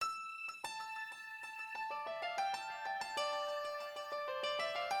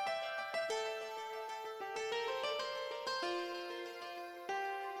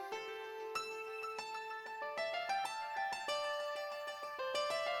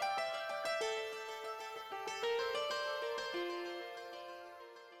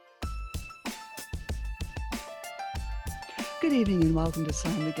Good evening and welcome to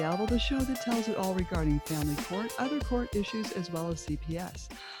Slam the Gavel, the show that tells it all regarding family court, other court issues, as well as CPS.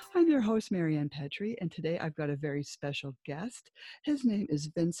 I'm your host, Marianne Petrie, and today I've got a very special guest. His name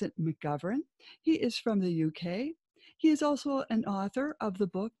is Vincent McGovern. He is from the UK. He is also an author of the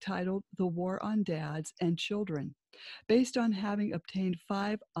book titled The War on Dads and Children. Based on having obtained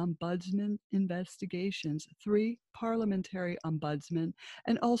 5 ombudsman investigations, 3 parliamentary ombudsmen,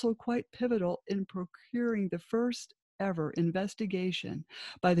 and also quite pivotal in procuring the first ever investigation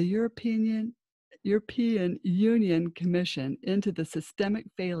by the European Union Commission into the systemic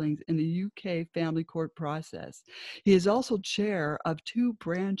failings in the UK family court process. He is also chair of 2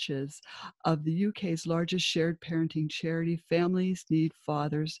 branches of the UK's largest shared parenting charity, Families Need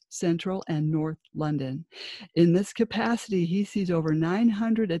Fathers, Central and North London. In this capacity, he sees over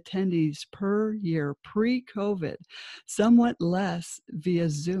 900 attendees per year pre-COVID, somewhat less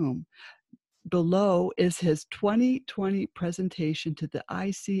via Zoom. Below is his 2020 presentation to the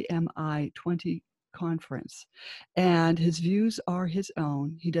ICMI 20 conference, and his views are his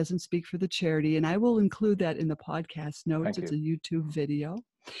own. He doesn't speak for the charity, and I will include that in the podcast notes. It's a YouTube video.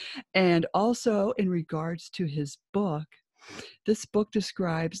 And also in regards to his book, this book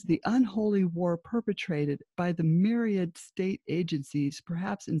describes the unholy war perpetrated by the myriad state agencies,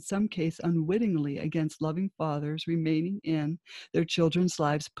 perhaps in some case unwittingly, against loving fathers remaining in their children's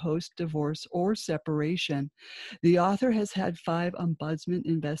lives post-divorce or separation. The author has had 5 ombudsman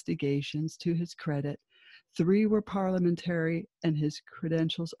investigations to his credit. 3 were parliamentary, and his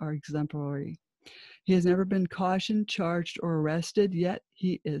credentials are exemplary. He has never been cautioned, charged, or arrested, yet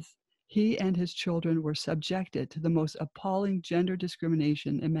he and his children were subjected to the most appalling gender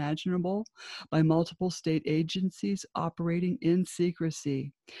discrimination imaginable by multiple state agencies operating in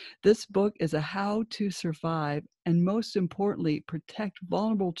secrecy. This book is a how to survive and, most importantly, protect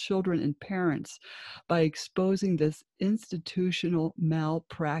vulnerable children and parents by exposing this institutional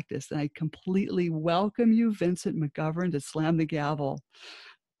malpractice. And I completely welcome you, Vincent McGovern, to Slam the Gavel.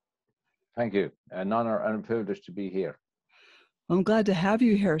 Thank you. An honor and a privilege to be here. I'm glad to have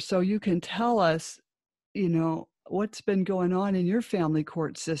you here so you can tell us, what's been going on in your family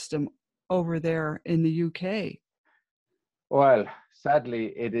court system over there in the UK. Well, sadly,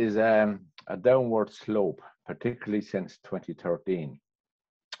 it is a downward slope, particularly since 2013.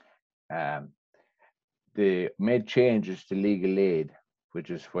 They made changes to legal aid, which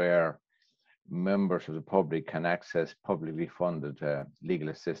is where members of the public can access publicly funded legal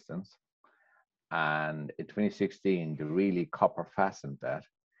assistance. And in 2016, they really copper fastened that.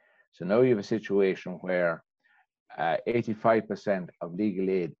 So now you have a situation where 85% of legal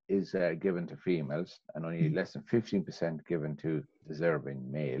aid is given to females and only less than 15% given to deserving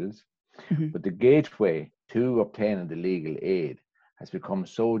males. Mm-hmm. But the gateway to obtaining the legal aid has become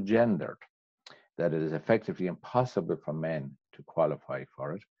so gendered that it is effectively impossible for men to qualify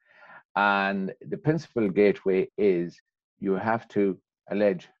for it. And the principal gateway is you have to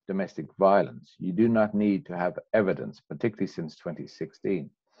allege domestic violence. You do not need to have evidence, particularly since 2016.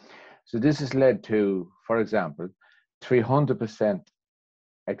 So this has led to, for example, 300%,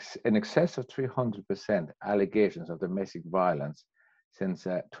 in excess of 300% allegations of domestic violence since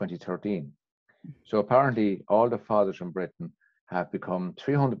 2013. So apparently all the fathers in Britain have become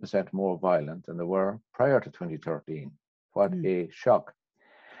 300% more violent than they were prior to 2013. What a shock.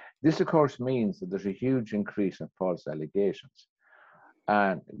 This, of course, means that there's a huge increase in false allegations.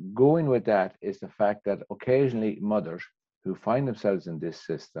 And going with that is the fact that occasionally mothers who find themselves in this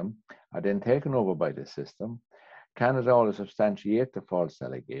system are then taken over by this system, cannot always substantiate the false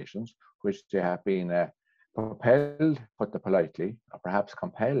allegations, which they have been propelled, put it politely, or perhaps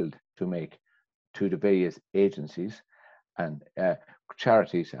compelled to make to the various agencies and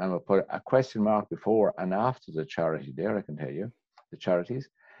charities. And we'll put a question mark before and after the charity there, I can tell you, the charities.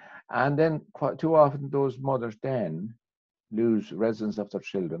 And then quite too often those mothers then lose residence of their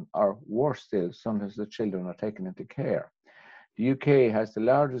children, or worse still, sometimes the children are taken into care. The UK has the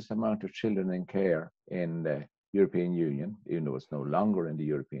largest amount of children in care in the European Union, even though it's no longer in the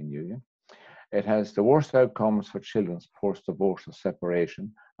European Union. It has the worst outcomes for children post-divorce or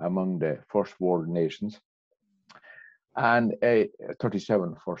separation among the first world nations, and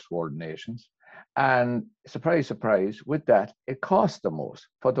 37 first world nations. And surprise, surprise, with that, it costs the most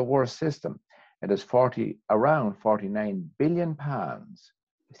for the worst system. It is around 49 billion pounds.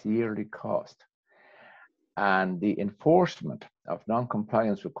 It's the yearly cost. And the enforcement of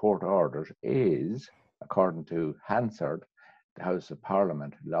non-compliance with court orders is, according to Hansard, the House of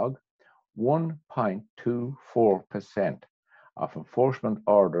Parliament log, 1.24% of enforcement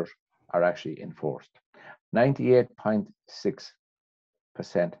orders are actually enforced.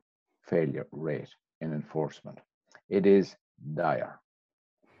 98.6% failure rate in enforcement. It is dire.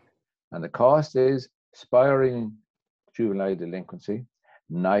 And the cost is spiraling juvenile delinquency,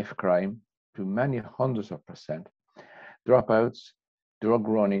 knife crime to many hundreds of percent, dropouts, drug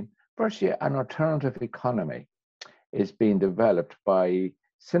running. Virtually an alternative economy is being developed by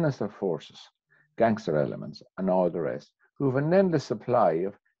sinister forces, gangster elements, and all the rest, who have an endless supply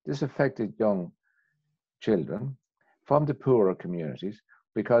of disaffected young children from the poorer communities,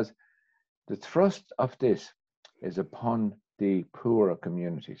 because the thrust of this is upon the poorer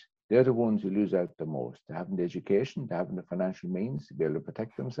communities. They're the ones who lose out the most. They haven't the education, they haven't the financial means to be able to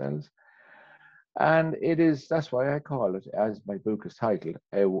protect themselves. And that's why I call it, as my book is titled,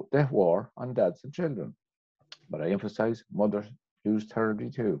 A Death War on Dads and Children. But I emphasize mothers lose terribly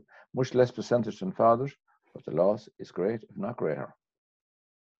too. Much less percentage than fathers, but the loss is great, if not greater.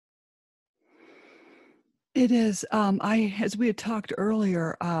 It is. As we had talked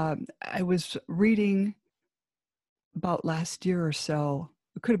earlier, I was reading about last year or so,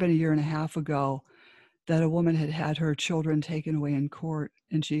 it could have been a year and a half ago, that a woman had had her children taken away in court,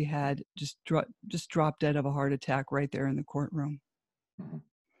 and she had just dropped dead of a heart attack right there in the courtroom.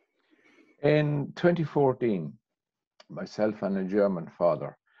 In 2014, myself and a German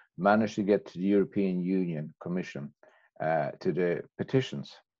father managed to get to the European Union Commission, to the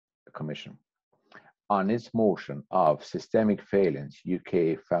Petitions Commission, on its motion of Systemic Failings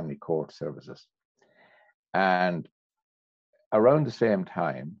UK Family Court Services. And around the same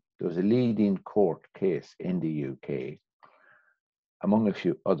time, there was a leading court case in the UK, among a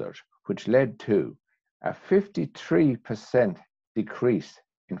few others, which led to a 53% decrease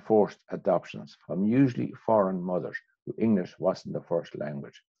in forced adoptions from usually foreign mothers who English wasn't the first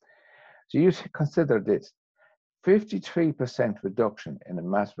language. So you consider this, 53% reduction in a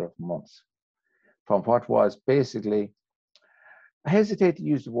matter of months from what was basically, I hesitate to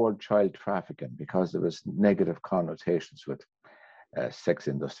use the word child trafficking because there was negative connotations with sex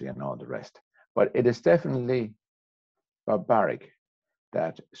industry and all the rest. But it is definitely barbaric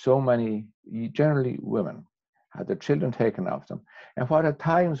that so many, generally women, had their children taken off them, and what at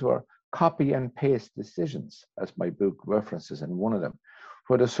times were copy and paste decisions, as my book references in one of them,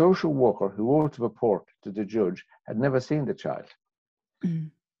 where the social worker who wrote the report to the judge had never seen the child.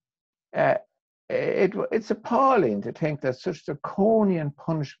 It's appalling to think that such draconian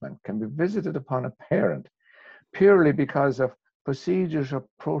punishment can be visited upon a parent purely because of procedures or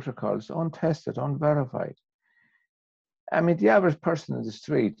protocols untested, unverified. I mean, the average person in the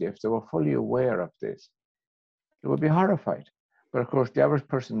street, if they were fully aware of this, they would be horrified. But of course, the average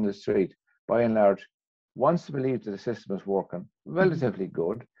person in the street, by and large, wants to believe that the system is working relatively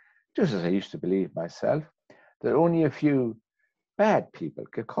good, just as I used to believe myself, that only a few bad people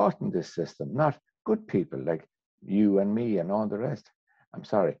get caught in this system, not good people like you and me and all the rest. I'm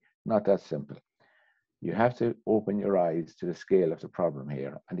sorry, not that simple. You have to open your eyes to the scale of the problem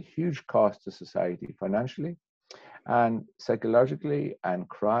here and the huge cost to society financially and psychologically, and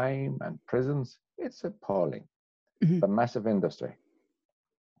crime and prisons. It's appalling. A massive industry.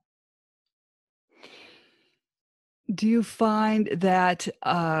 Do you find that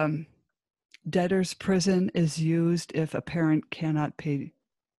debtor's prison is used if a parent cannot pay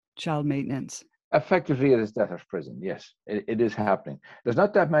child maintenance? Effectively, it is debtor's prison, yes. It is happening. There's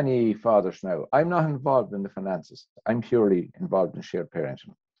not that many fathers now. I'm not involved in the finances. I'm purely involved in shared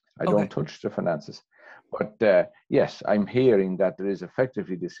parenting. I don't touch the finances. But yes, I'm hearing that there is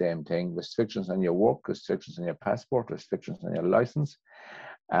effectively the same thing: restrictions on your work, restrictions on your passport, restrictions on your license,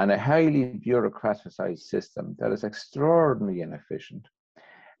 and a highly bureaucratized system that is extraordinarily inefficient.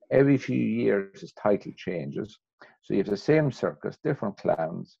 Every few years, its title changes. So you have the same circus, different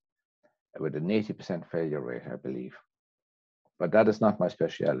clowns, with an 80% failure rate, I believe. But that is not my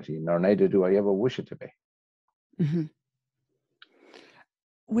speciality, nor neither do I ever wish it to be.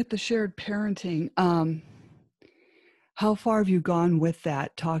 With the shared parenting, how far have you gone with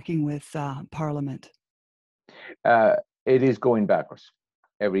that, talking with Parliament? It is going backwards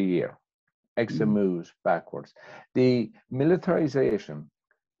every year. Extra moves backwards. The militarization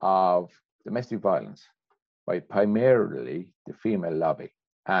of domestic violence by primarily the female lobby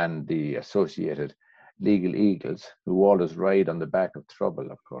and the associated legal eagles, who always ride on the back of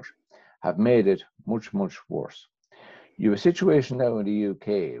trouble, of course, have made it much, much worse. You have a situation now in the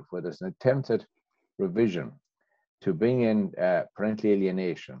UK where there's an attempted revision to bring in parental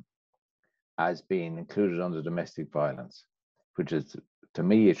alienation as being included under domestic violence, which is, to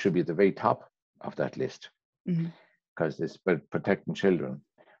me, it should be at the very top of that list, because it's protecting children.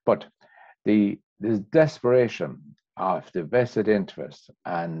 But the desperation of the vested interest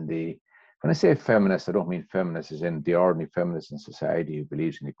and when I say feminists, I don't mean feminists as in the ordinary feminists in society who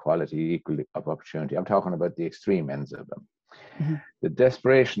believes in equality, equality of opportunity. I'm talking about the extreme ends of them. Mhm. The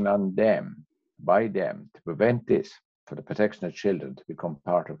desperation on them, by them, to prevent this for the protection of children to become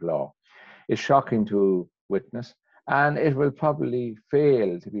part of law is shocking to witness, and it will probably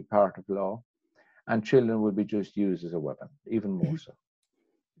fail to be part of law, and children will be just used as a weapon, even more Mhm. so.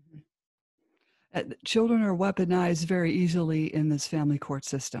 Children are weaponized very easily in this family court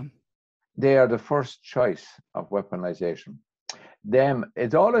system. They are the first choice of weaponization.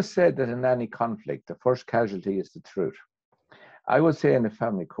 It's always said that in any conflict, the first casualty is the truth. I would say in the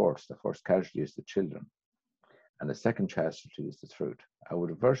family courts, the first casualty is the children, and the second casualty is the truth. I would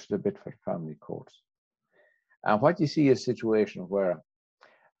reverse it a bit for family courts. And what you see is a situation where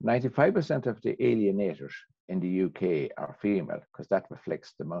 95% of the alienators in the UK are female, because that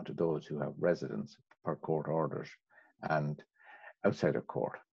reflects the amount of those who have residence per court orders and outside of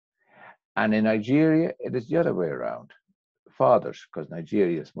court. And in Nigeria, it is the other way around. Fathers, because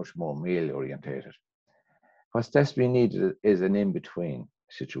Nigeria is much more male orientated. What's desperately needed is an in-between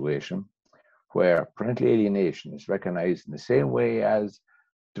situation where parental alienation is recognized in the same way as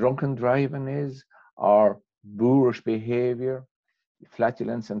drunken driving is, or boorish behavior,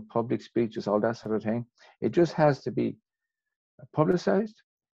 flatulence in public speeches, all that sort of thing. It just has to be publicized,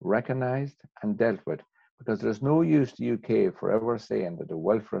 recognized, and dealt with, because there's no use to the UK forever saying that the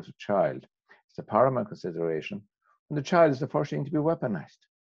welfare of the child is a paramount consideration when the child is the first thing to be weaponized.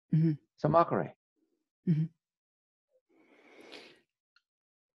 Mm-hmm. It's a mockery. Mm-hmm.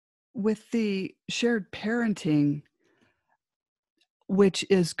 With the shared parenting, which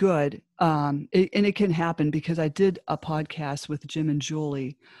is good, and it can happen, because I did a podcast with Jim and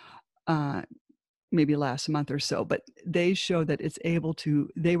Julie maybe last month or so, but they show that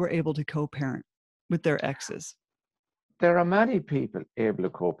they were able to co-parent with their exes. There are many people able to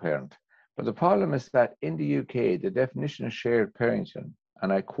co-parent, but the problem is that in the UK, the definition of shared parenting,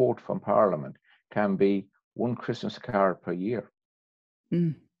 and I quote from Parliament, can be one Christmas card per year.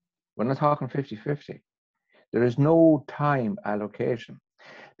 Mm. We're not talking 50-50. There is no time allocation.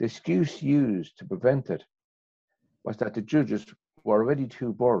 The excuse used to prevent it was that the judges were already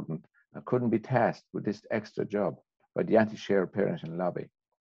too burdened and couldn't be tasked with this extra job by the anti-shared parenting lobby.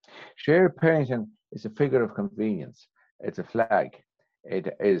 Shared parenting is a figure of convenience. It's a flag.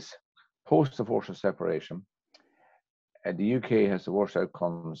 It is post-divorce separation. And the UK has the worst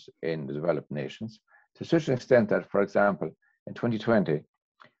outcomes in the developed nations, to such an extent that, for example, in 2020,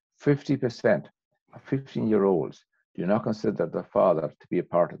 50% of 15-year-olds do not consider their father to be a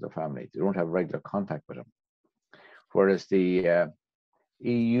part of the family. They don't have regular contact with him. Whereas the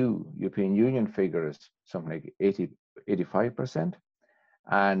European Union figure is something like 85%.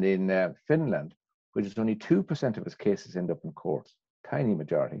 And in Finland, which is only 2% of its cases end up in courts, tiny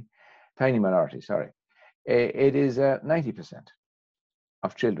minority, it is 90%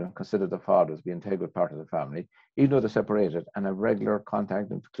 of children consider the father to be an integral part of the family, even though they're separated and have regular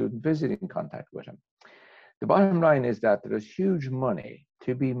contact, including visiting contact with him. The bottom line is that there is huge money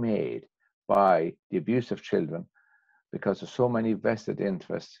to be made by the abuse of children because there's so many vested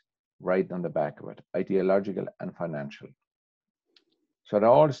interests riding on the back of it, ideological and financial. So at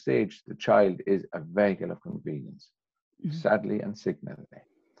all stages, the child is a vehicle of convenience, sadly and signally.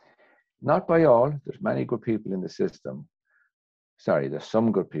 Not by all, there's many good people in the system. Sorry, there's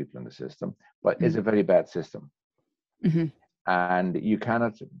some good people in the system, but it's a very bad system. Mm-hmm. And you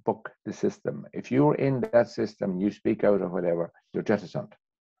cannot book the system. If you're in that system and you speak out or whatever, you're jettisoned,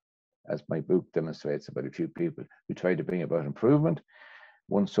 as my book demonstrates about a few people who tried to bring about improvement.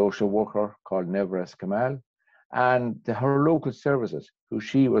 One social worker called Nevres Kamal, and her local services, who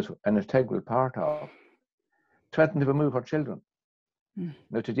she was an integral part of, threatened to remove her children.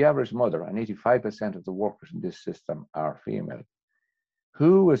 Now, to the average mother, and 85% of the workers in this system are female,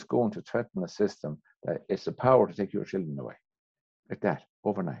 who is going to threaten a system that it's the power to take your children away like that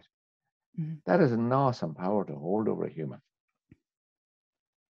overnight? That is an awesome power to hold over a human.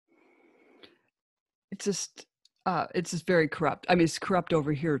 It's just very corrupt. I mean, it's corrupt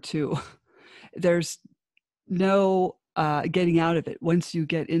over here too. There's no getting out of it. Once you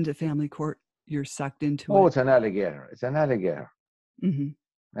get into family court, you're sucked into it. Oh, it's an alligator. It's an alligator. Mm-hmm.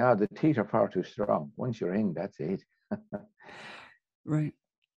 Now the teeth are far too strong. Once you're in, that's it. Right.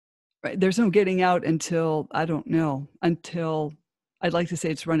 There's no getting out until, I don't know, until I'd like to say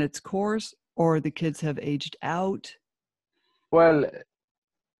it's run its course or the kids have aged out. Well,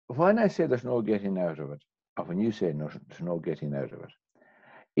 when I say there's no getting out of it, or when you say there's no getting out of it,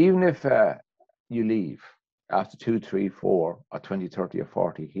 even if you leave after 2, 3, 4, or 20, 30, or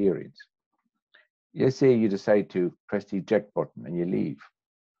 40 hearings, let's say you decide to press the eject button and you leave,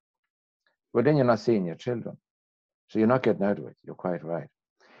 but then you're not seeing your children. So you're not getting out of it. You're quite right.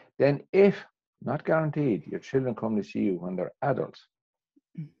 Then if Not guaranteed. Your children come to see you when they're adults.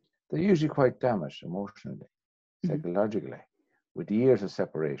 They're usually quite damaged emotionally, psychologically, with years of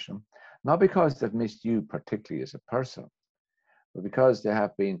separation, not because they've missed you particularly as a person, but because they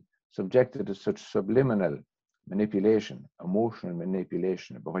have been subjected to such subliminal manipulation, emotional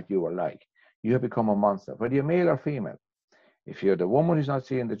manipulation about what you are like. You have become a monster, whether you're male or female. If you're the woman who's not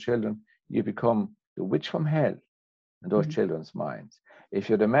seeing the children, you become the witch from hell in those children's minds. If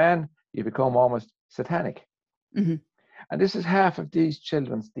you're the man, you become almost satanic. And this is half of these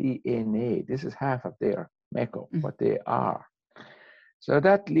children's DNA. This is half of their makeup, what they are. So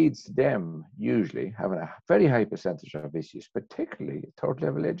that leads to them usually having a very high percentage of issues, particularly third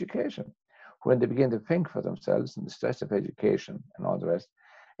level education. When they begin to think for themselves and the stress of education and all the rest,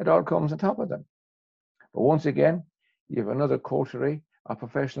 it all comes on top of them. But once again, you have another coterie of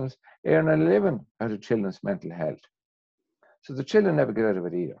professionals earning a living out of children's mental health. So the children never get out of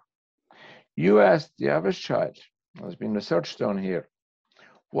it either. You ask the average child, there's been research done here,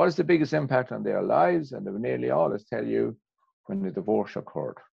 what is the biggest impact on their lives? And they will nearly always tell you when the divorce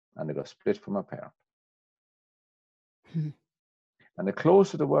occurred and they got split from a parent. And the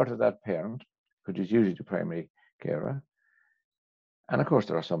closer they were to that parent, which is usually the primary carer, and of course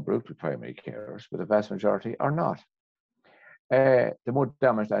there are some brutal primary carers, but the vast majority are not, the more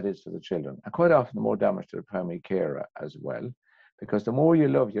damage that is for the children. And quite often the more damage to the primary carer as well, because the more you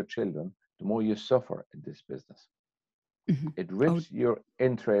love your children, the more you suffer in this business. It rips your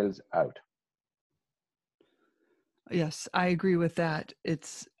entrails out. Yes, I agree with that.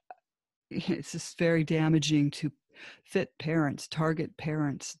 It's just very damaging to target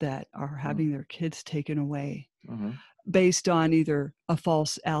parents that are having their kids taken away based on either a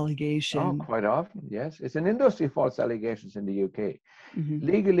false allegation. Oh, quite often, yes. It's an industry of false allegations in the UK.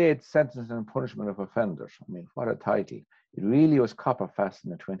 Legal aid, sentencing and punishment of offenders. I mean, what a title. It really was copper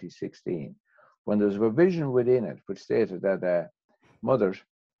fastened in 2016 when there was a provision within it which stated that mothers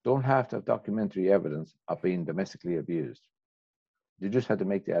don't have to have documentary evidence of being domestically abused. They just had to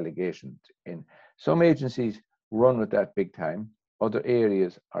make the allegation. In some agencies run with that big time, other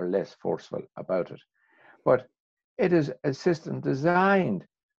areas are less forceful about it. But it is a system designed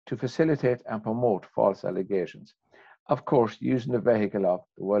to facilitate and promote false allegations. Of course, using the vehicle of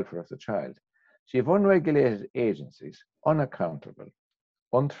the welfare of the child. So you have unregulated agencies, unaccountable,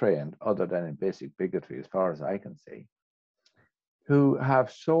 untrained, other than in basic bigotry, as far as I can see, who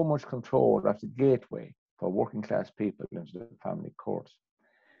have so much control of the gateway for working class people into the family courts.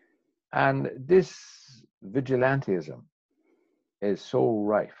 And this vigilantism is so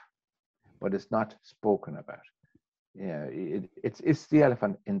rife, but it's not spoken about. Yeah, it's the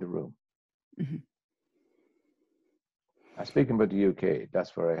elephant in the room. Speaking about the UK,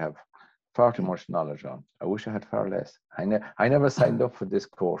 that's where I have far too much knowledge on. I wish I had far less. I never signed up for this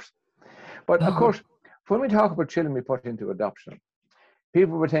course. But of course, when we talk about children we put into adoption,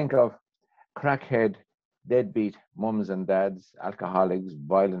 people would think of crackhead, deadbeat mums and dads, alcoholics,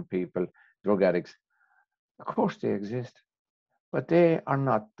 violent people, drug addicts. Of course they exist, but they are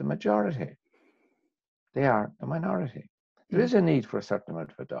not the majority. They are the minority. There is a need for a certain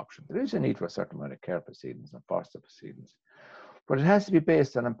amount of adoption. There is a need for a certain amount of care proceedings and foster proceedings. But it has to be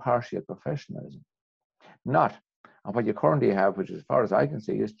based on impartial professionalism, not on what you currently have, which, as far as I can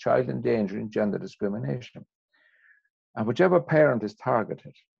see, is child endangering gender discrimination. And whichever parent is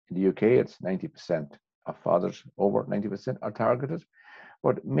targeted, in the UK, it's 90% of fathers, over 90% are targeted,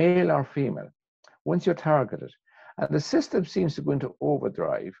 but male or female, once you're targeted, and the system seems to go into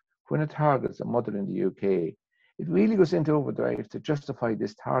overdrive when it targets a mother in the UK, it really goes into overdrive to justify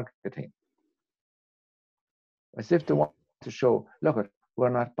this targeting. As if they want to show, look, we're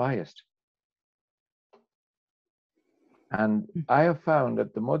not biased. And I have found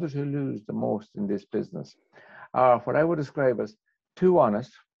that the mothers who lose the most in this business are what I would describe as too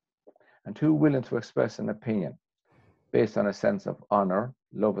honest and too willing to express an opinion based on a sense of honor,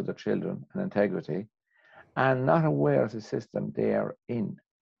 love of the children, and integrity, and not aware of the system they are in.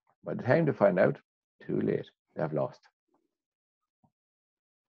 By the time they find out, too late, they have lost.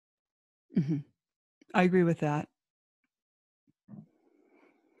 I agree with that.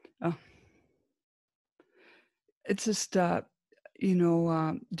 It's just,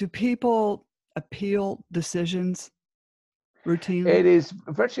 do people appeal decisions routinely? It is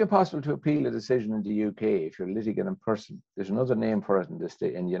virtually impossible to appeal a decision in the UK if you're a litigant in person. There's another name for it in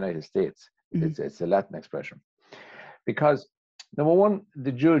the United States. It's a Latin expression. Because, number one,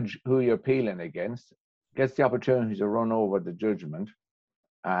 the judge who you're appealing against gets the opportunity to run over the judgment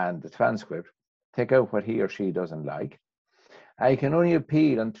and the transcript, take out what he or she doesn't like. I can only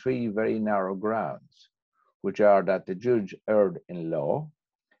appeal on three very narrow grounds, which are that the judge erred in law,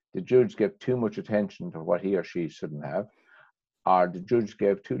 the judge gave too much attention to what he or she shouldn't have, or the judge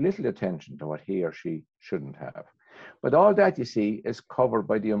gave too little attention to what he or she shouldn't have. But all that, you see, is covered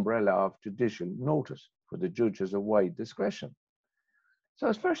by the umbrella of judicial notice, where the judge has a wide discretion. So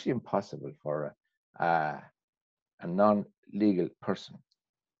it's virtually impossible for a non-legal person,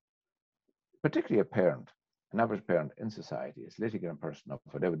 particularly a parent, an average parent in society, is litigant person of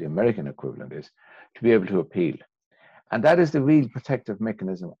whatever the American equivalent is, to be able to appeal. And that is the real protective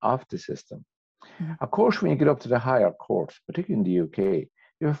mechanism of the system. Mm-hmm. Of course, when you get up to the higher courts, particularly in the UK,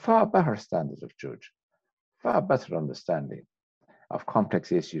 you have a far better standard of judge, far better understanding of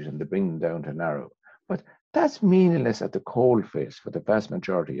complex issues and to bring them down to narrow. But that's meaningless at the coalface for the vast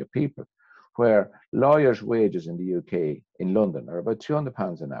majority of people, where lawyers' wages in the UK, in London, are about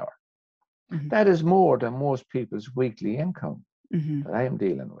 £200 an hour. Mm-hmm. That is more than most people's weekly income that I am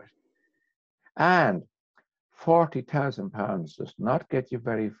dealing with. And £40,000 does not get you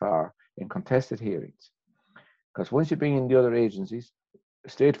very far in contested hearings. Because once you bring in the other agencies,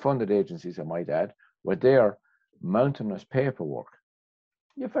 state-funded agencies, I might add, with their mountainous paperwork,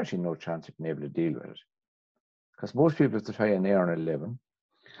 you have virtually no chance of being able to deal with it. Because most people have to try and earn a living.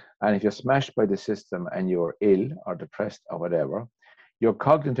 And if you're smashed by the system and you're ill or depressed or whatever, your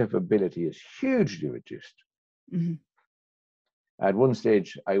cognitive ability is hugely reduced. Mm-hmm. At one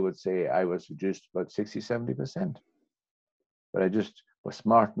stage, I would say I was reduced about 60, 70%. But I just was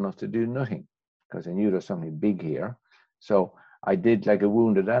smart enough to do nothing because I knew there's something big here. So I did like a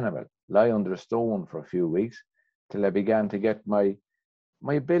wounded animal, lie under a stone for a few weeks till I began to get my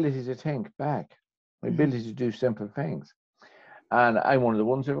ability to think back, my ability to do simple things. And I'm one of the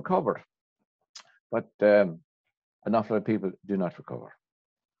ones who recovered. But an awful lot of people do not recover.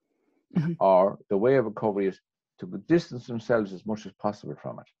 Mm-hmm. Or the way of recovery is to distance themselves as much as possible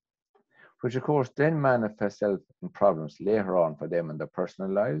from it, which of course then manifests itself in problems later on for them in their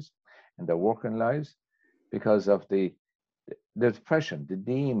personal lives, in their working lives, because of the depression, the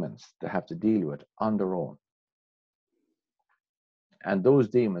demons they have to deal with on their own. And those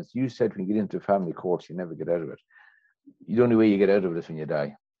demons, you said when you get into family courts, you never get out of it. The only way you get out of it is when you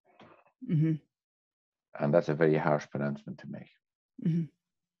die. Mm-hmm. And that's a very harsh pronouncement to make. Mm-hmm.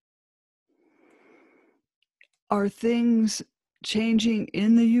 Are things changing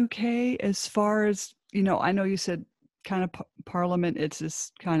in the UK as far as, I know you said kind of Parliament, it's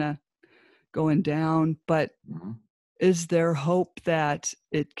just kind of going down, but mm-hmm. Is there hope that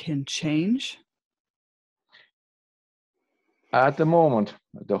it can change? At the moment,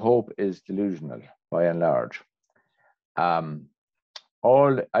 the hope is delusional by and large.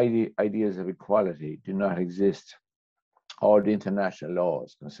 All ideas of equality do not exist. All the international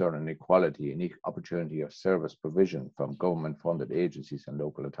laws concerning equality and opportunity of service provision from government-funded agencies and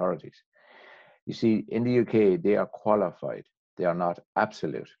local authorities. You see, in the UK, they are qualified. They are not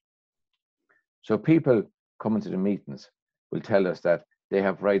absolute. So people coming to the meetings will tell us that they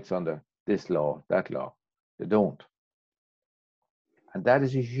have rights under this law, that law. They don't. And that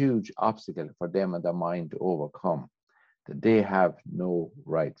is a huge obstacle for them and their mind to overcome, that they have no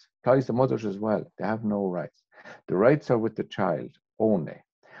rights. Applies to mothers as well. They have no rights. The rights are with the child only.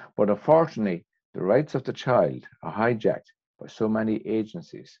 But unfortunately, the rights of the child are hijacked by so many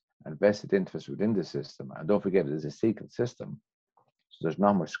agencies and vested interests within the system. And don't forget, it is a secret system. So there's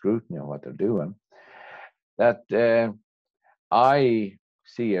not much scrutiny on what they're doing. That I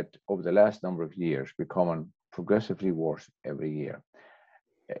see it over the last number of years becoming progressively worse every year.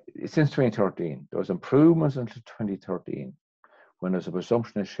 Since 2013, there was improvements until 2013 when there's a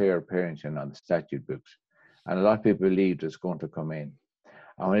presumption of shared parenting on the statute books. And a lot of people believed it's going to come in.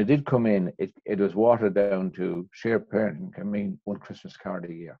 And when it did come in, it was watered down to shared parenting can mean one Christmas card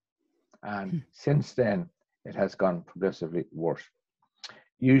a year. And since then, it has gone progressively worse,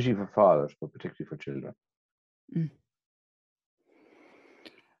 usually for fathers, but particularly for children.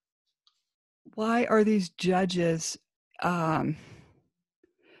 Why are these judges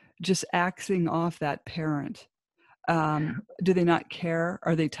just axing off that parent? Do they not care?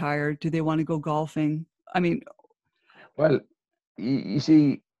 Are they tired? Do they want to go golfing? I mean, well, you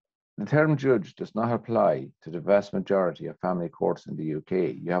see, the term judge does not apply to the vast majority of family courts in the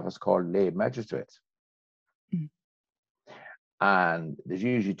UK. You have what's called lay magistrates. And there's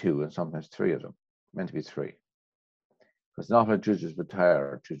usually two and sometimes three of them, meant to be three. Because not all judges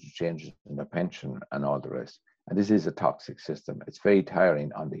retire due to changes in their pension and all the rest. And this is a toxic system. It's very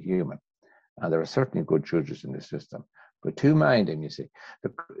tiring on the human. And there are certainly good judges in the system. But to mind them, you see,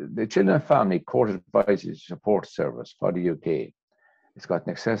 the Children and Family Court Advisory Support Service for the UK, it's got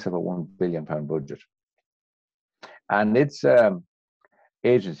in excess of a £1 billion budget. And its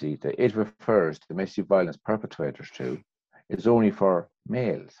agency that it refers domestic violence perpetrators to is only for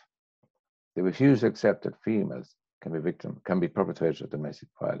males. They refuse to accept that females can be perpetrators of domestic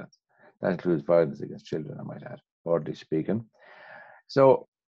violence. That includes violence against children, I might add, broadly speaking. So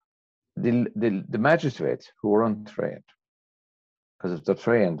the magistrates who are untrained, because if they're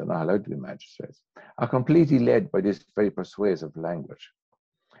trained, they're not allowed to be magistrates, are completely led by this very persuasive language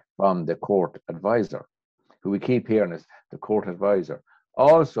from the court advisor, who we keep hearing as the court advisor.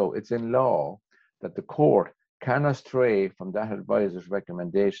 Also, it's in law that the court cannot stray from that advisor's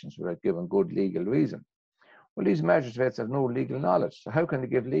recommendations without giving good legal reason. Well, these magistrates have no legal knowledge, so how can they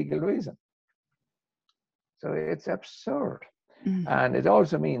give legal reason? So it's absurd. Mm-hmm. And it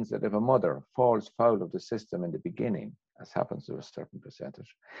also means that if a mother falls foul of the system in the beginning, as happens to a certain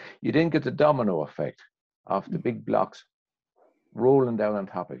percentage, you then get the domino effect of the big blocks rolling down on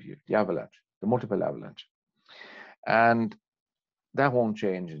top of you, the avalanche, the multiple avalanche. And that won't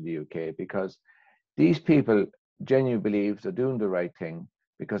change in the UK, because these people genuinely believe they're doing the right thing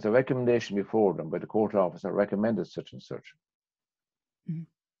because the recommendation before them by the court officer recommended such and such. Mm-hmm.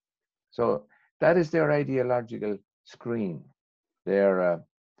 So that is their ideological screen, their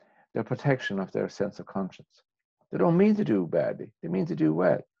protection of their sense of conscience. They don't mean to do badly, they mean to do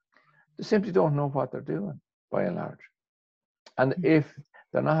well. They simply don't know what they're doing, by and large. And if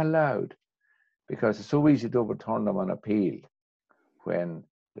they're not allowed, because it's so easy to overturn them on appeal when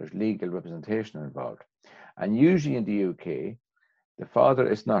there's legal representation involved. And usually in the UK, the father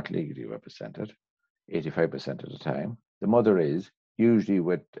is not legally represented 85% of the time. The mother is, usually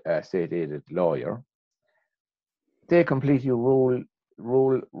with a state-aided lawyer. They completely roll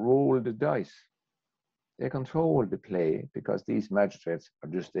the dice. They control the play because these magistrates are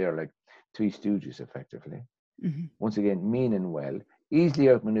just there like three stooges, effectively. Mm-hmm. Once again, meaning well, easily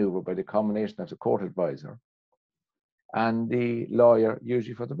outmaneuvered by the combination of the court advisor and the lawyer,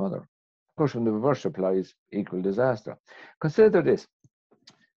 usually for the mother. Of course, when the reverse applies, equal disaster. Consider this.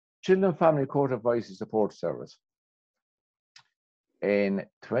 Children and Family Court Advice and Support Service. In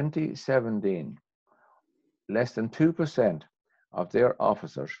 2017, less than 2% of their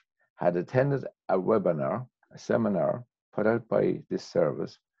officers had attended a webinar, a seminar put out by this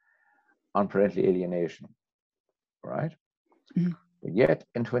service on parental alienation, right? Mm-hmm. But yet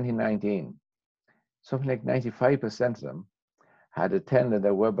in 2019, something like 95% of them had attended a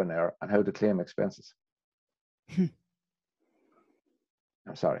webinar on how to claim expenses. I'm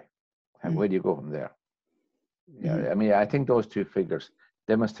sorry. Where do you go from there? Yeah, I mean, I think those two figures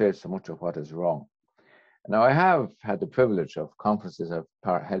demonstrate so much of what is wrong. Now, I have had the privilege of conferences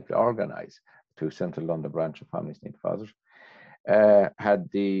I've helped organize through Central London branch of Families Need Fathers. Had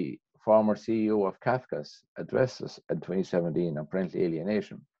the former CEO of Kafka's address us in 2017 on parental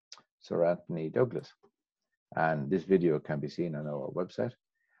alienation, Sir Anthony Douglas. And this video can be seen on our website.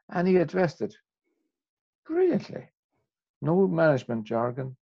 And he addressed it brilliantly. No management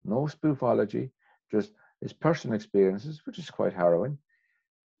jargon, no spoofology, just his personal experiences, which is quite harrowing.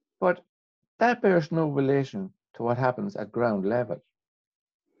 But that bears no relation to what happens at ground level.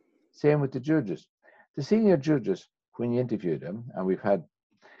 Same with the judges. The senior judges, when you interview them, and we've had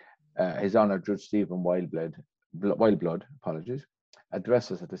His Honour Judge Stephen Wildblood,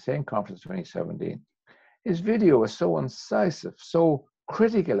 address us at the same conference in 2017. His video was so incisive, so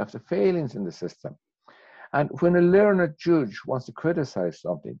critical of the failings in the system. And when a learned judge wants to criticize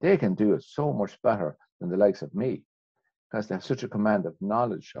something, they can do it so much better than the likes of me, because they have such a command of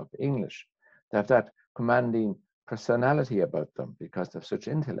knowledge of English. They have that commanding personality about them because they have such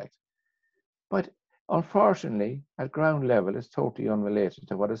intellect. But unfortunately, at ground level, it's totally unrelated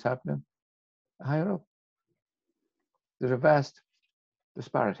to what is happening higher up. There's a vast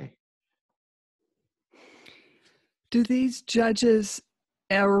disparity. Do these judges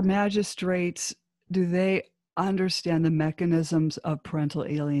or magistrates, do they understand the mechanisms of parental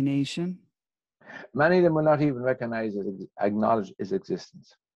alienation? Many of them will not even acknowledge its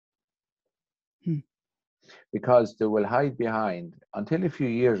existence. Because they will hide behind, until a few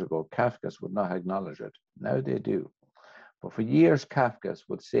years ago, Kafka's would not acknowledge it. Now they do. But for years, Kafka's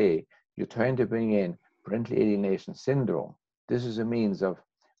would say, you're trying to bring in parental alienation syndrome. This is a means of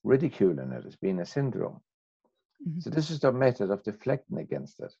ridiculing it as being a syndrome. Mm-hmm. So this is their method of deflecting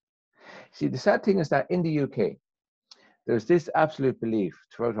against it. See, the sad thing is that in the UK, there's this absolute belief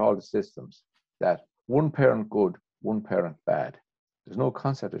throughout all the systems that one parent good, one parent bad. There's no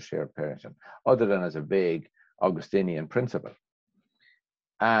concept of shared parenting other than as a vague Augustinian principle.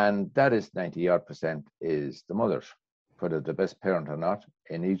 And that is 90% is the mothers. Whether the best parent or not,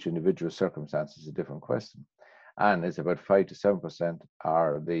 in each individual circumstance is a different question. And it's about 5 to 7%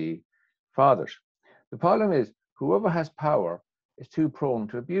 are the fathers. The problem is whoever has power is too prone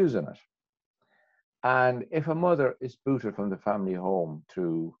to abusing it. And if a mother is booted from the family home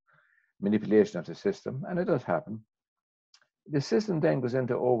through manipulation of the system, and it does happen, the system then goes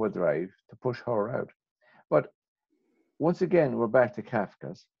into overdrive to push her out. But once again, we're back to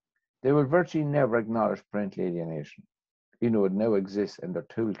Kafka's. They will virtually never acknowledge parental alienation. You know, it now exists in their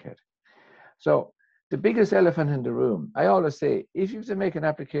toolkit. So the biggest elephant in the room, I always say, if you have to make an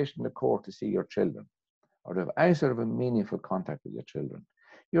application in the court to see your children or to have any sort of a meaningful contact with your children,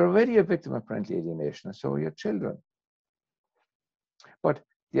 you're already a victim of parental alienation, and so are your children. But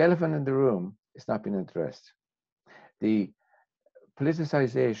the elephant in the room is not being addressed. The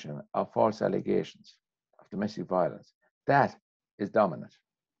politicization of false allegations of domestic violence, that is dominant.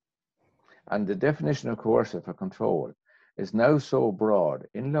 And the definition of coercive or control is now so broad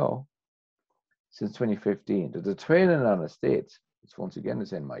in law since 2015 that the training on the states, which once again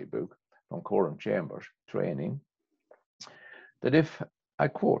is in my book, from Quorum Chambers, training, that if, I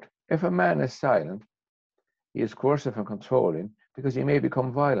quote, if a man is silent, he is coercive and controlling because he may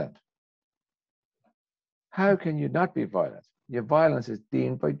become violent. How can you not be violent? Your violence is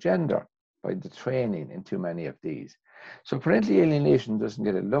deemed by gender, by the training in too many of these. So parental alienation doesn't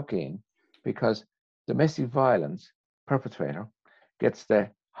get a look in because domestic violence perpetrator gets the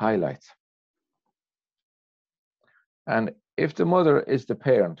highlights. And if the mother is the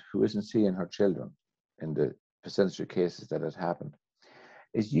parent who isn't seeing her children in the percentage of cases that has happened,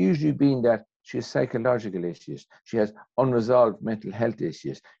 it's usually been that she has psychological issues, she has unresolved mental health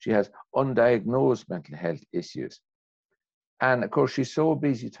issues, she has undiagnosed mental health issues. And of course, she's so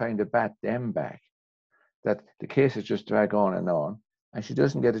busy trying to bat them back that the cases just drag on, and she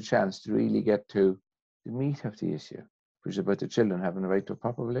doesn't get a chance to really get to the meat of the issue, which is about the children having the right to a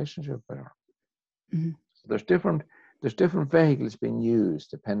proper relationship with her. Mm-hmm. So there's different vehicles being used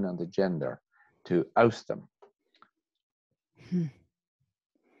depending on the gender to oust them. Hmm.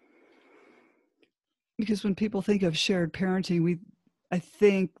 Because when people think of shared parenting, I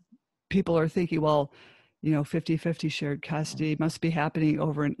think people are thinking, well, 50-50 shared custody must be happening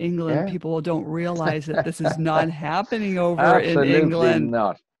over in England. Yeah. People don't realize that this is not happening over in England.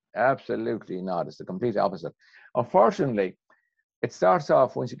 Absolutely not. It's the complete opposite. Unfortunately, it starts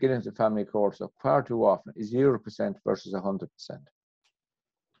off once you get into family court, so far too often is 0% versus 100%.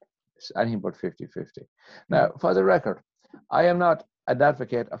 It's anything but 50-50. Now, for the record, I am not an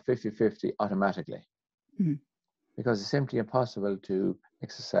advocate of 50-50 automatically, because it's simply impossible to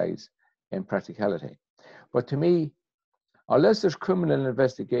exercise in practicality. But to me, unless there's criminal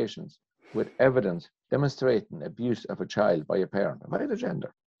investigations with evidence demonstrating abuse of a child by a parent of either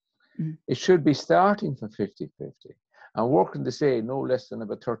gender, it should be starting from 50-50 and working to say no less than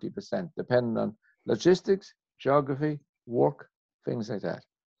about 30%, depending on logistics, geography, work, things like that.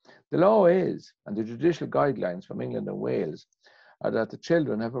 The law is, and the judicial guidelines from England and Wales, are that the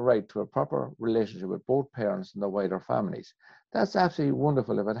children have a right to a proper relationship with both parents and their wider families. That's absolutely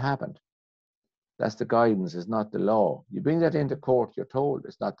wonderful if it happened. That's the guidance, it's not the law. You bring that into court, you're told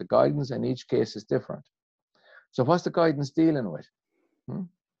it's not the guidance, and each case is different. So what's the guidance dealing with?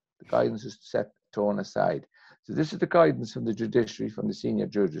 The guidance is thrown aside. So this is the guidance from the judiciary, from the senior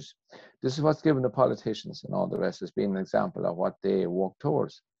judges. This is what's given the politicians and all the rest as being an example of what they work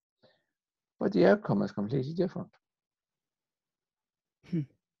towards. But the outcome is completely different.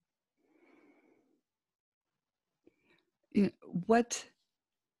 What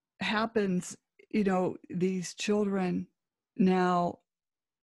happens, these children now,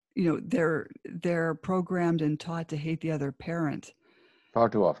 they're programmed and taught to hate the other parent. Far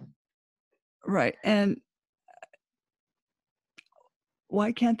too often. Right. And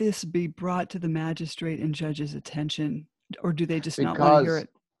why can't this be brought to the magistrate and judge's attention? Or do they just not want to hear it?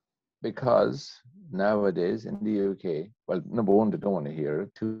 Because nowadays in the UK, well, number one, they don't want to hear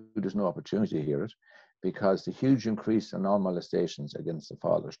it. Two, there's no opportunity to hear it, because the huge increase in all molestations against the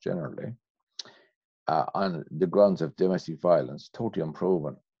fathers generally, on the grounds of domestic violence, totally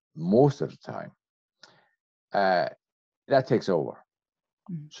unproven most of the time, that takes over.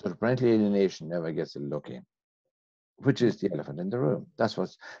 So the parental alienation never gets a look in, which is the elephant in the room. That's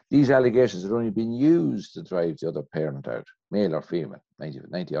what these allegations are only being used to drive the other parent out, male or female.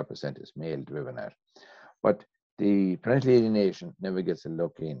 90% is male driven out. But the parental alienation never gets a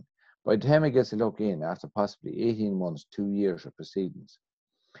look in. By the time it gets a look in, after possibly 18 months, 2 years of proceedings,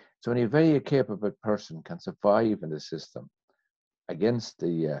 so only a very capable person can survive in the system against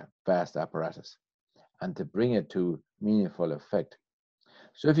the vast apparatus and to bring it to meaningful effect.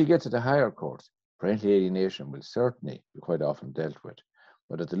 So if you get to the higher courts, parental alienation will certainly be quite often dealt with.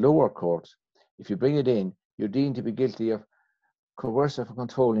 But at the lower courts, if you bring it in, you're deemed to be guilty of coercive and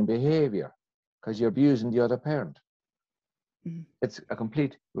controlling behavior because you're abusing the other parent. It's a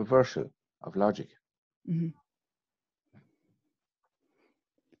complete reversal of logic. Hmm.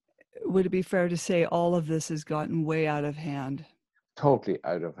 Would it be fair to say all of this has gotten way out of hand? Totally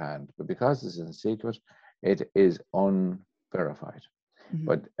out of hand. But because it's in secret, it is unverified. Hmm.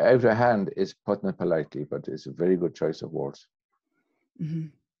 But out of hand is putting it politely, but it's a very good choice of words. Hmm.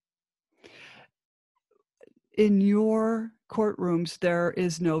 In your courtrooms, there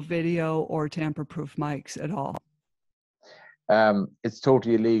is no video or tamper-proof mics at all. It's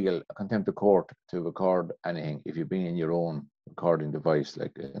totally illegal, contempt of court, to record anything if you bring in your own recording device,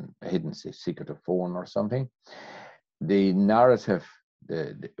 like a hidden secret phone or something. The narrative,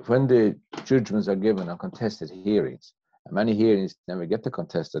 when the judgments are given on contested hearings, and many hearings never get to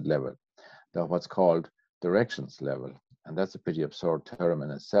contested level, they're what's called directions level, and that's a pretty absurd term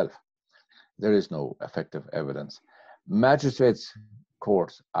in itself. There is no effective evidence. Magistrates'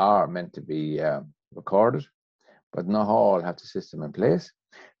 courts are meant to be recorded, but not all have the system in place.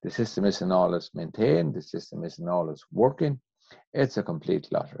 The system isn't always maintained. The system isn't always working. It's a complete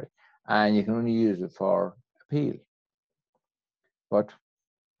lottery. And you can only use it for appeal. But,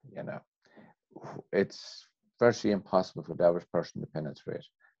 you know, it's virtually impossible for the average person to penetrate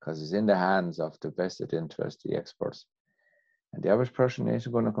because it's in the hands of the vested interest, the experts. And the average person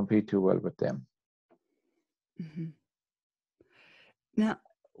isn't going to compete too well with them. Mm-hmm. Now,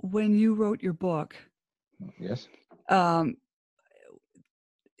 when you wrote your book, yes, how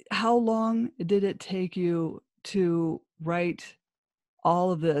long did it take you to write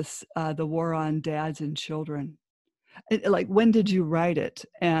all of this, the war on dads and children? Like, when did you write it,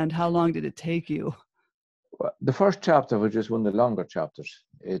 and how long did it take you? Well, the first chapter, which is one of the longer chapters,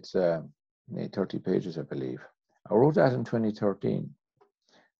 it's 30 pages, I believe. I wrote that in 2013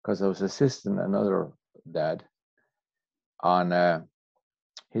 because I was assisting another dad on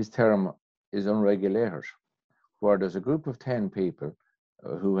his term is unregulated, where there's a group of 10 people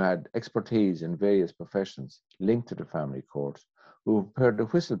who had expertise in various professions linked to the family courts who prepared a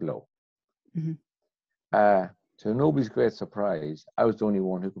whistleblow. Mm-hmm. To nobody's great surprise, I was the only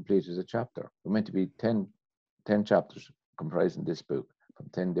one who completed a chapter. We're meant to be 10 chapters comprising this book from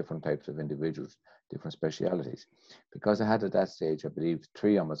 10 different types of individuals, different specialities. Because I had at that stage, I believe,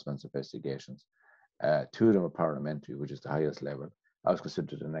 3 ombudsman's investigations. 2 of them were parliamentary, which is the highest level. I was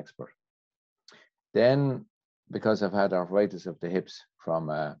considered an expert. Then, because I've had arthritis of the hips from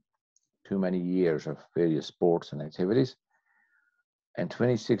too many years of various sports and activities, in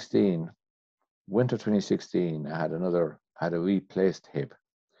 2016, winter 2016, I had a replaced hip.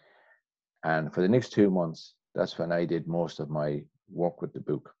 And for the next 2 months, that's when I did most of my work with the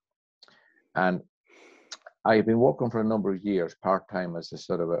book. And I've been working for a number of years part-time as a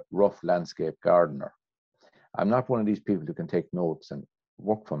sort of a rough landscape gardener. I'm not one of these people who can take notes and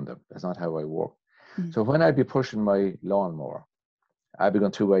work from them. That's not how I work. Mm-hmm. So when I'd be pushing my lawnmower, I'd be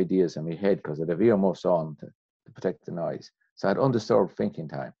going through ideas in my head because I had a earmuffs on to protect the noise. So I had undisturbed thinking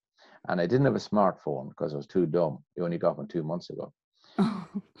time. And I didn't have a smartphone because I was too dumb. I only got one 2 months ago.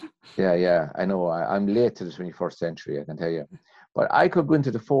 Yeah, I know. I'm late to the 21st century, I can tell you. But I could go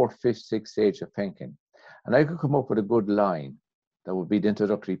into the 4th, 5th, 6th stage of thinking, and I could come up with a good line that would be the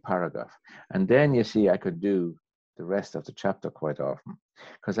introductory paragraph. And then, you see, I could do the rest of the chapter quite often.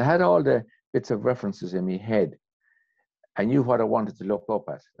 Because I had all the bits of references in my head. I knew what I wanted to look up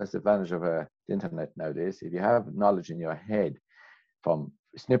at. That's the advantage of the internet nowadays. If you have knowledge in your head from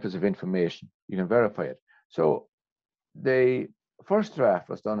snippets of information, you can verify it. So the first draft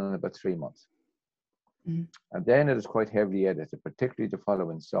was done in about 3 months. Mm-hmm. And then it was quite heavily edited, particularly the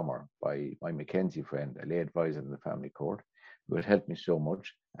following summer by my Mackenzie friend, a lay advisor in the family court, who had helped me so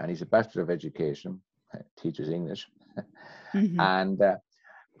much. And he's a Bachelor of Education, teaches English. Mm-hmm. And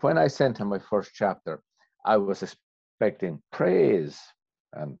when I sent him my first chapter, I was expecting praise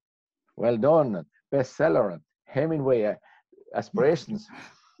and well done and bestseller and Hemingway aspirations.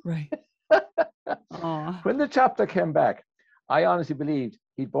 Right. When the chapter came back, I honestly believed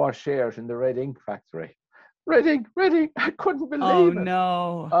he'd bought shares in the Red Ink factory. Red Ink, I couldn't believe it. Oh,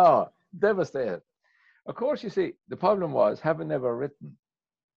 no. Oh, devastated. Of course, you see, the problem was, having never written,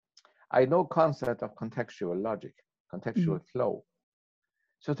 I had no concept of contextual logic, contextual flow.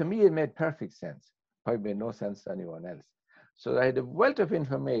 So to me, it made perfect sense. Probably made no sense to anyone else. So I had a wealth of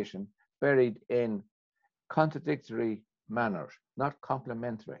information buried in contradictory manners, not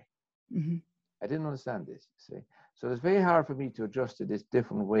complementary. Mm-hmm. I didn't understand this, you see. So it's very hard for me to adjust to this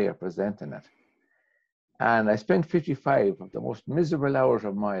different way of presenting it. And I spent 55 of the most miserable hours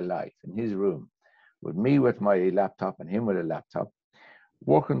of my life in his room, with me with my laptop and him with a laptop,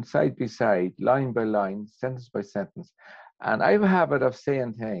 working side by side, line by line, sentence by sentence. And I have a habit of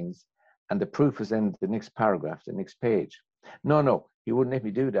saying things, and the proof is in the next paragraph, the next page. No, he wouldn't let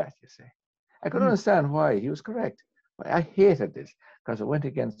me do that, you see. I could Mm. understand why. He was correct. But I hated this because it went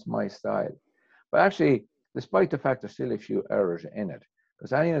against my style. But actually, despite the fact there's still a few errors in it,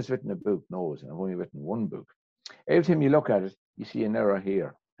 because anyone who's written a book knows, and I've only written one book, every time you look at it, you see an error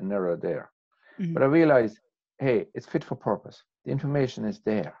here, an error there. Mm. But I realized, hey, it's fit for purpose. The information is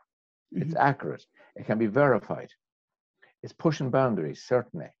there. It's Mm. accurate. It can be verified. It's pushing boundaries,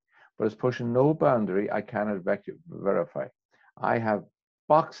 certainly, but it's pushing no boundary I cannot verify. I have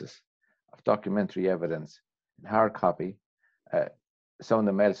boxes of documentary evidence in hard copy, uh, some of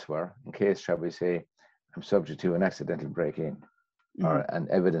them elsewhere, in case, shall we say, I'm subject to an accidental break-in or Mm. an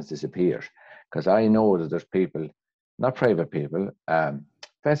evidence disappears. Because I know that there's people, not private people,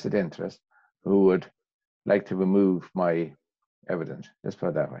 vested interest, who would like to remove my evidence. Let's put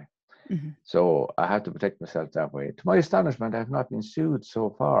it that way. Mm. So I have to protect myself that way. To my astonishment, I have not been sued so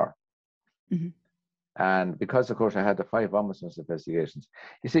far. Mm. And because, of course, I had the 5 ombudsman's investigations.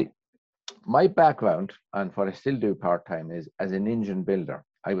 You see, my background and what I still do part-time is as an engine builder.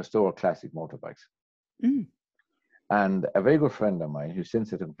 I restore classic motorbikes. Mm. And a very good friend of mine who since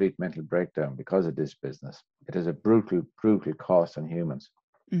had a complete mental breakdown because of this business, it is a brutal, brutal cost on humans.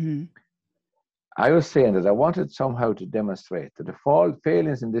 Mm. I was saying that I wanted somehow to demonstrate that the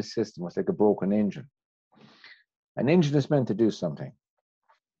failings in this system was like a broken engine. An engine is meant to do something.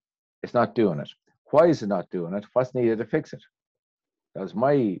 It's not doing it. Why is it not doing it? What's needed to fix it? That was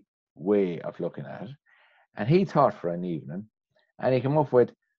my way of looking at it. And he thought for an evening, and he came up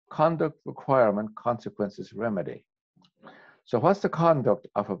with conduct, requirement, consequences, remedy. So what's the conduct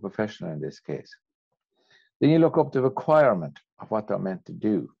of a professional in this case? Then you look up the requirement of what they're meant to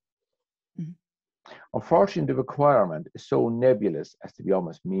do. Mm. Unfortunately, the requirement is so nebulous as to be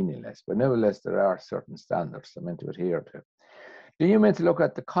almost meaningless, but nevertheless, there are certain standards they're meant to adhere to. Then you're meant to look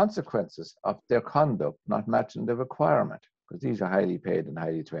at the consequences of their conduct not matching the requirement, because these are highly paid and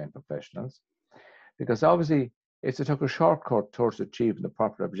highly trained professionals. Because obviously, if they took a shortcut towards achieving the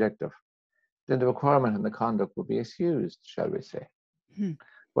proper objective, then the requirement and the conduct would be excused, shall we say. Mm.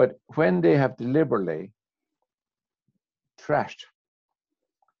 But when they have deliberately trashed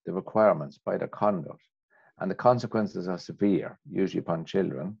the requirements by their conduct, and the consequences are severe, usually upon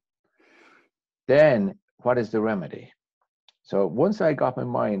children, then what is the remedy? So once I got my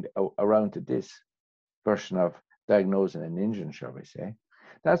mind around to this version of diagnosing an engine, shall we say,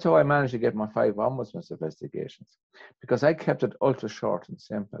 that's how I managed to get my 5 ombudsman's investigations, because I kept it ultra short and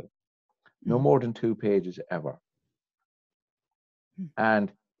simple, no Mm. more than 2 pages ever. Mm.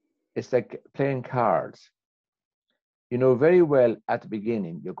 And it's like playing cards. You know very well at the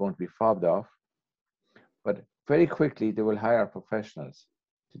beginning you're going to be fobbed off, but very quickly they will hire professionals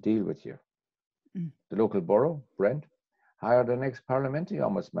to deal with you. Mm. The local borough, Brent, hired an ex-parliamentary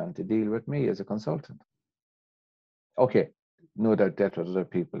ombudsman to deal with me as a consultant. Okay, no doubt dealt with other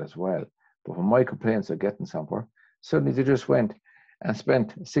people as well, but when my complaints are getting somewhere, suddenly they just went and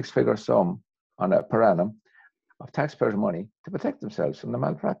spent a 6-figure sum on a per annum of taxpayers' money to protect themselves from the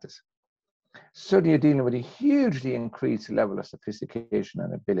malpractice. Suddenly you're dealing with a hugely increased level of sophistication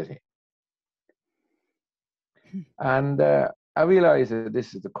and ability. And I realized that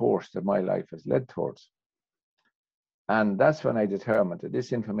this is the course that my life has led towards. And that's when I determined that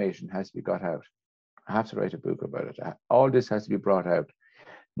this information has to be got out. I have to write a book about it. All this has to be brought out,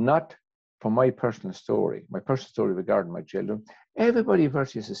 not from my personal story regarding my children. Everybody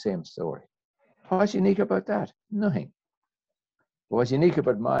virtually has the same story. What's unique about that? Nothing. But what's unique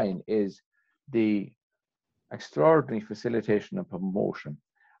about mine is the extraordinary facilitation and promotion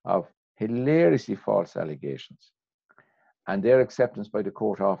of hilariously false allegations and their acceptance by the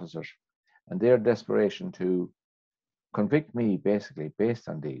court officers and their desperation to convict me basically based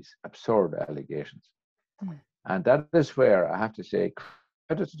on these absurd allegations. Mm. And that is where I have to say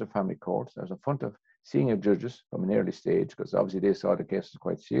credit to the family courts. I was in front of senior judges from an early stage because obviously they saw the case was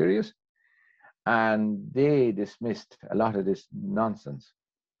quite serious and they dismissed a lot of this nonsense,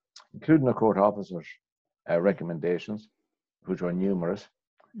 including the court officers' recommendations, which were numerous.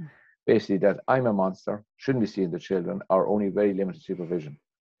 Mm. Basically that I'm a monster, shouldn't be seeing the children, or only very limited supervision,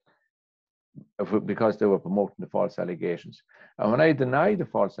 because they were promoting the false allegations. And when I denied the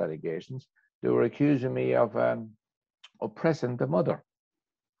false allegations, they were accusing me of oppressing the mother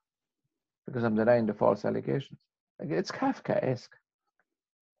because I'm denying the false allegations. It's Kafkaesque.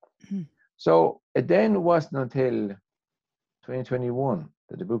 Mm. So it then wasn't until 2021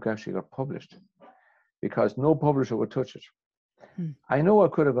 that the book actually got published, because no publisher would touch it. Mm. I know I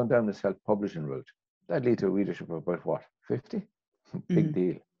could have gone down the self-publishing route. That'd lead to a readership of about what, 50? Big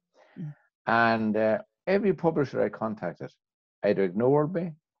deal. Mm. And every publisher I contacted either ignored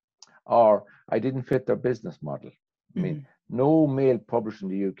me or I didn't fit their business model. I mean, no male publisher in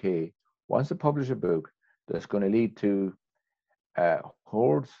the UK wants to publish a book that's going to lead to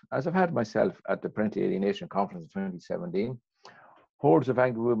hordes, as I've had myself at the Parental Alienation Conference in 2017, hordes of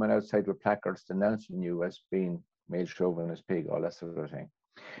angry women outside with placards denouncing you as being male chauvinist pig, all that sort of thing.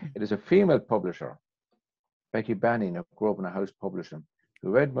 It is a female publisher, Becky Banning of Grosvenor House Publishing,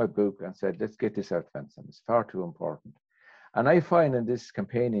 who read my book and said, let's get this out, Vincent. It's far too important. And I find in this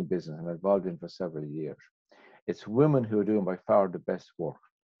campaigning business I'm involved in for several years, it's women who are doing by far the best work.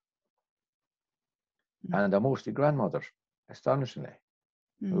 And they're mostly grandmothers, astonishingly,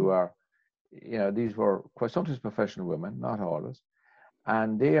 who are, these were quite sometimes professional women, not always.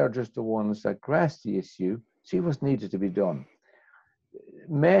 And they are just the ones that grasp the issue, see what's needed to be done.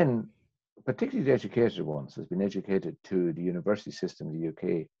 Men, particularly the educated ones, has been educated to the university system in the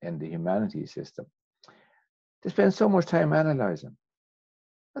UK and the humanities system. They spend so much time analysing.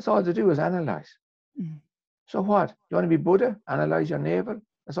 That's all they do is analyse. So what? You want to be Buddha? Analyse your navel?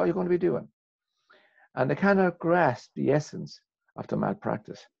 That's all you're going to be doing. And they cannot grasp the essence of the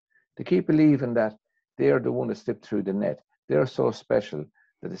malpractice. They keep believing that they are the one that slipped through the net. They're so special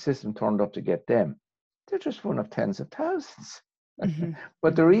that the system turned up to get them. They're just one of tens of thousands.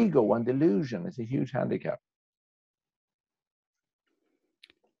 But their ego and delusion is a huge handicap.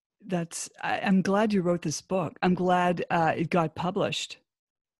 I'm glad you wrote this book. I'm glad it got published.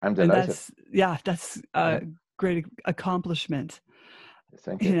 I'm delighted. That's a great accomplishment.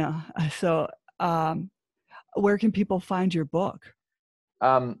 Thank you. So where can people find your book?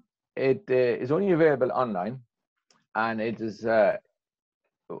 It is only available online, and it is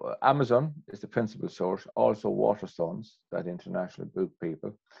Amazon is the principal source, also Waterstones, that international book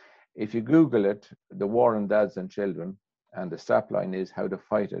people. If you Google it, The War on Dads and Children, and the strapline is How to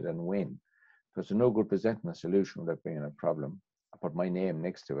Fight It and Win, because there's no good presenting a solution without being a problem. I put my name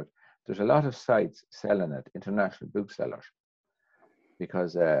next to it. There's a lot of sites selling it, international booksellers,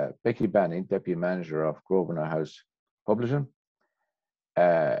 because Becky Banning, Deputy Manager of Grosvenor House Publishing,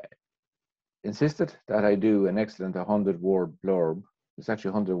 insisted that I do an excellent 100-word blurb. It's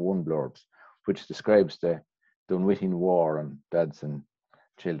actually 101 blurbs, which describes the unwitting war on dads and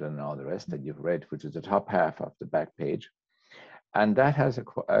children and all the rest that you've read, which is the top half of the back page. And that has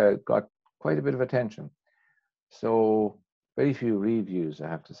got quite a bit of attention. So very few reviews, I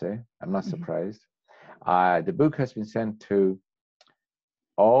have to say. I'm not surprised. The book has been sent to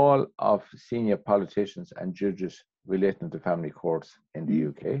all of senior politicians and judges relating to family courts in the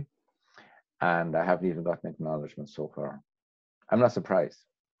UK. And I haven't even gotten acknowledgement so far. I'm not surprised.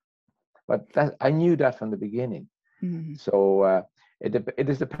 But I knew that from the beginning. So it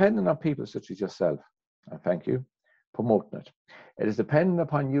is dependent on people such as yourself, and thank you, promoting it. It is dependent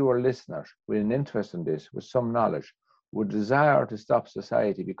upon you, our listeners, with an interest in this, with some knowledge, with desire to stop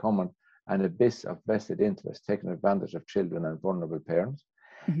society becoming an abyss of vested interest, taking advantage of children and vulnerable parents.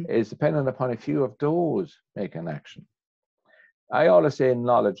 It is dependent upon a few of those making action. I always say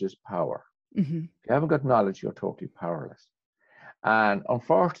knowledge is power. If you haven't got knowledge, you're totally powerless. And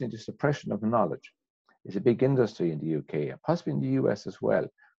unfortunately, the suppression of knowledge is a big industry in the UK, and possibly in the US as well, in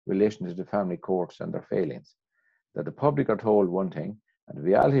relation to the family courts and their failings. That the public are told one thing, and the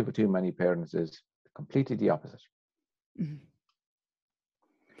reality for too many parents is completely the opposite.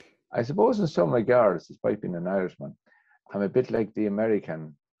 I suppose in some regards, despite being an Irishman, I'm a bit like the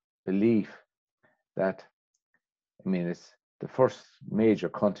American belief that, it's the first major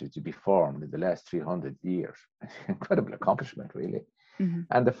country to be formed in the last 300 years. Incredible accomplishment, really.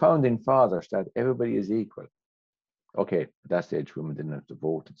 And the founding fathers, that everybody is equal. Okay, at that stage, women didn't have to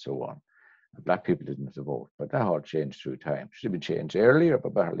vote and so on. Black people didn't have to vote, but that all changed through time. Should have been changed earlier,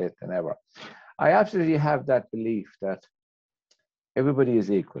 but better late than ever. I absolutely have that belief that everybody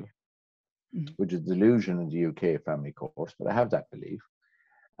is equal, which is delusion in the UK family courts, but I have that belief.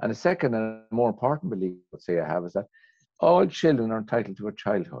 And the second and more important belief I would say I have is that all children are entitled to a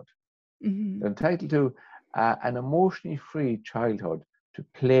childhood. They're entitled to an emotionally free childhood, to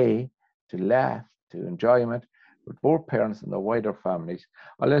play, to laugh, to enjoyment with both parents and their wider families,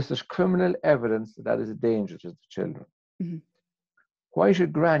 unless there's criminal evidence that is a danger to the children. Why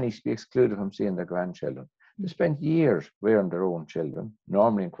should grannies be excluded from seeing their grandchildren? They spent years rearing their own children,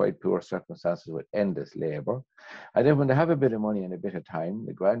 normally in quite poor circumstances with endless labour. And then when they have a bit of money and a bit of time,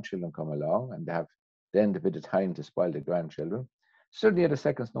 the grandchildren come along and they have then a bit of time to spoil the grandchildren. Suddenly at a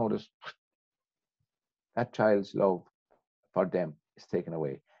second's notice, that child's love for them is taken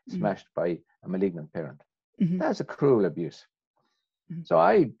away, smashed by a malignant parent. That's a cruel abuse. So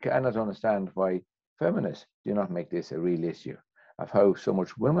I cannot understand why feminists do not make this a real issue of how so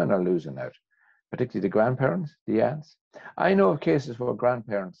much women are losing out, particularly the grandparents, the aunts. I know of cases where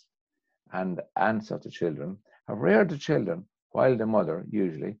grandparents and aunts of the children have reared the children while the mother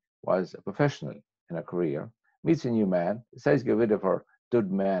usually was a professional in her career, meets a new man, decides to get rid of her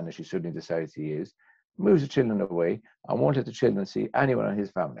dud man, as she suddenly decides he is, moves the children away, and won't let the children see anyone in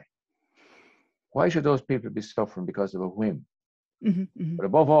his family. Why should those people be suffering because of a whim? But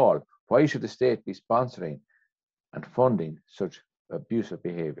above all, why should the state be sponsoring and funding such abusive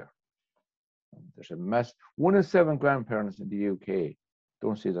behaviour? There's a mass. 1 in 7 grandparents in the UK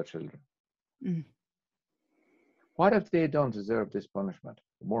don't see their children. What have they done to deserve this punishment?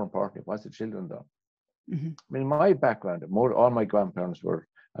 More importantly, what's the children done? I mean, my background, all my grandparents were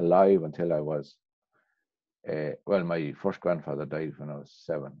alive until I was, well, my first grandfather died when I was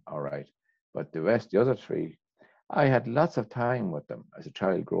 7, all right. But the other 3, I had lots of time with them as a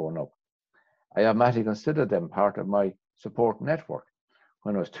child growing up. I automatically considered them part of my support network.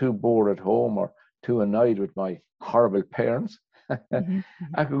 When I was too bored at home or too annoyed with my horrible parents, I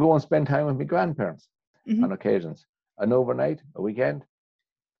could go and spend time with my grandparents on occasions, an overnight, a weekend.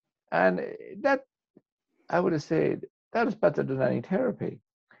 And that, I would have said, that was better than any therapy,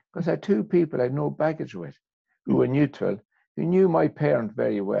 because I had 2 people I had no baggage with, who were neutral, who knew my parent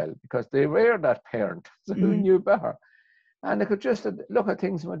very well, because they were that parent, so who knew better. And I could just look at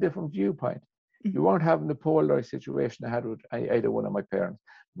things from a different viewpoint. You weren't having the polarized situation I had with either one of my parents,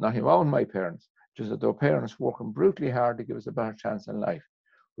 not even my parents, just that their parents working brutally hard to give us a better chance in life,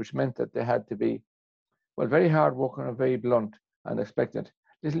 which meant that they had to be, well, very hard working and very blunt, and expected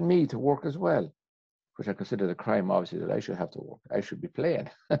little me to work as well, which I considered a crime, obviously, that I should have to work. I should be playing.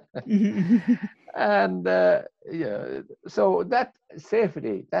 And yeah, so that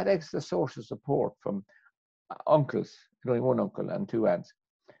safety, that extra social support from uncles, only 1 uncle and 2 aunts,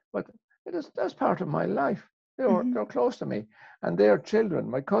 but that's part of my life. They're close to me, and their children,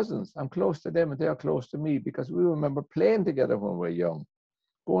 my cousins, I'm close to them and they're close to me, because we remember playing together when we were young,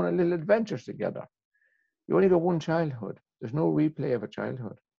 going on little adventures together. You only got one childhood. There's no replay of a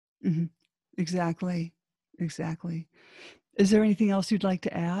childhood. Exactly. Is there anything else you'd like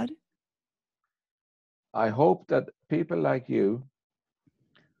to add? I hope that people like you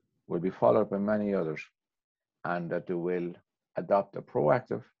will be followed by many others, and that they will adopt a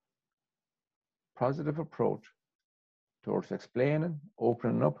proactive, positive approach towards explaining,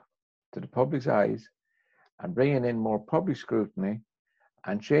 opening up to the public's eyes, and bringing in more public scrutiny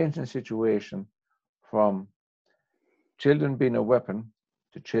and changing the situation from children being a weapon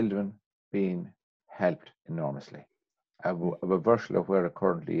to children being helped enormously. A reversal of where it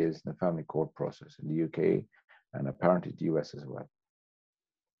currently is in the family court process in the UK and apparently the US as well.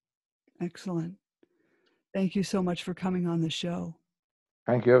 Excellent. Thank you so much for coming on the show.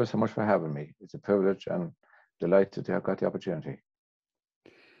 Thank you ever so much for having me. It's a privilege and delighted to have got the opportunity.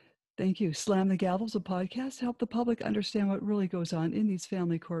 Thank you. Slam the Gavel is a podcast to help the public understand what really goes on in these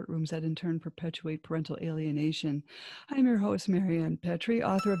family courtrooms that in turn perpetuate parental alienation. I'm your host, Marianne Petrie,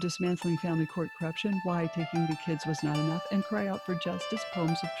 author of Dismantling Family Court Corruption, Why Taking the Kids Was Not Enough, and Cry Out for Justice,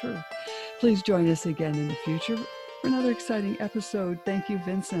 Poems of Truth. Please join us again in the future for another exciting episode. Thank you,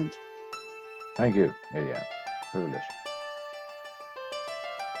 Vincent. Thank you, Marianne. Privilege.